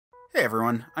Hey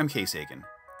everyone, I'm Case Aiken,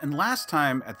 and last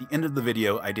time at the end of the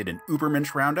video I did an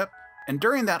Ubermensch roundup, and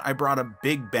during that I brought up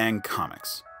Big Bang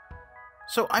Comics.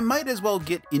 So I might as well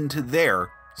get into their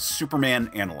Superman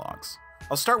analogs.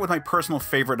 I'll start with my personal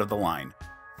favorite of the line,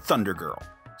 Thunder Girl.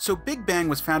 So Big Bang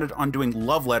was founded on doing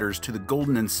love letters to the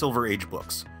Golden and Silver Age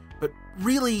books, but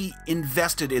really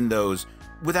invested in those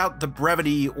without the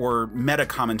brevity or meta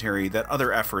commentary that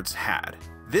other efforts had.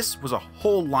 This was a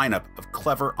whole lineup of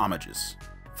clever homages.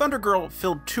 Thunder Girl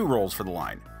filled two roles for the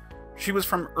line. She was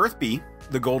from Earth B,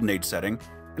 the Golden Age setting,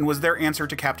 and was their answer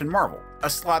to Captain Marvel,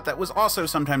 a slot that was also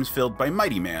sometimes filled by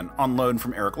Mighty Man on loan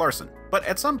from Eric Larson. But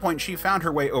at some point she found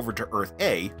her way over to Earth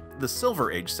A, the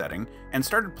Silver Age setting, and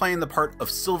started playing the part of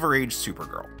Silver Age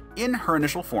Supergirl. In her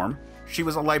initial form, she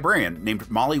was a librarian named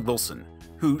Molly Wilson,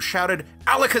 who shouted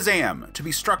Alakazam to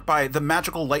be struck by the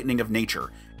magical lightning of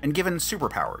nature and given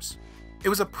superpowers. It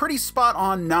was a pretty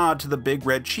spot-on nod to the Big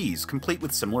Red Cheese, complete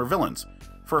with similar villains.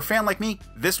 For a fan like me,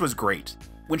 this was great.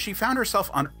 When she found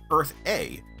herself on Earth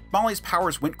A, Molly's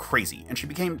powers went crazy, and she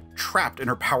became trapped in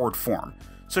her powered form,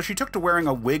 so she took to wearing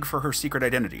a wig for her secret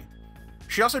identity.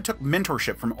 She also took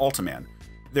mentorship from Ultiman,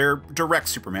 their direct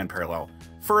Superman parallel,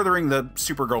 furthering the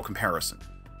Supergirl comparison.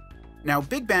 Now,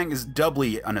 Big Bang is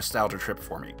doubly a nostalgia trip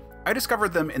for me. I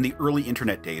discovered them in the early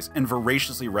internet days and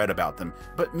voraciously read about them,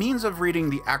 but means of reading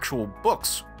the actual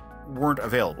books weren't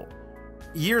available.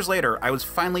 Years later, I was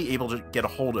finally able to get a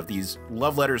hold of these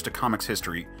love letters to comics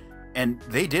history, and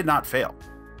they did not fail.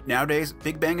 Nowadays,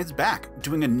 Big Bang is back,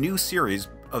 doing a new series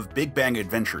of Big Bang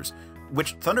adventures,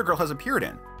 which Thunder Girl has appeared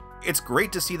in. It's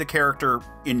great to see the character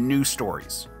in new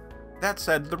stories. That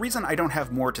said, the reason I don't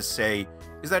have more to say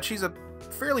is that she's a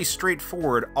fairly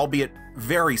straightforward, albeit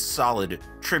very solid,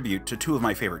 tribute to two of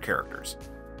my favorite characters.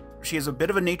 She has a bit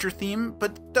of a nature theme,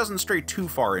 but doesn't stray too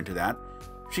far into that.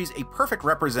 She's a perfect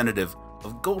representative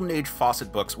of Golden Age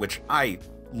Fawcett books, which I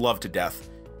love to death,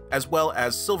 as well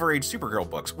as Silver Age Supergirl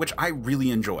books, which I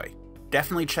really enjoy.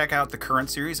 Definitely check out the current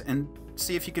series and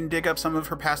see if you can dig up some of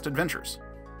her past adventures.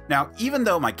 Now, even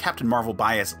though my Captain Marvel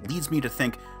bias leads me to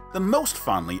think the most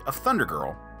fondly of Thunder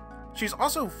Girl, she's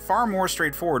also far more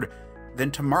straightforward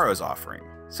than tomorrow's offering.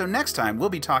 So next time we'll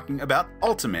be talking about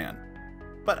Ultiman.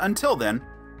 But until then,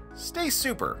 stay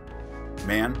super,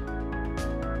 man.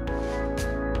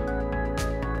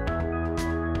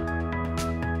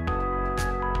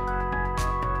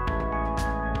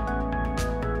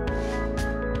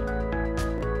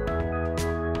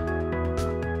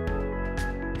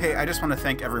 Hey, I just want to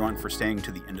thank everyone for staying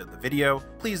to the end of the video.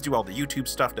 Please do all the YouTube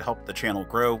stuff to help the channel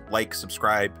grow, like,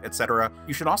 subscribe, etc.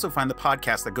 You should also find the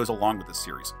podcast that goes along with this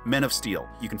series, Men of Steel.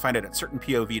 You can find it at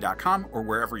certainpov.com or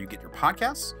wherever you get your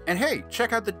podcasts. And hey,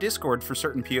 check out the Discord for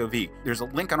Certain POV. There's a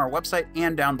link on our website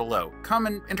and down below. Come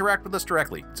and interact with us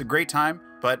directly. It's a great time,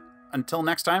 but until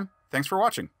next time, thanks for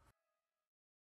watching.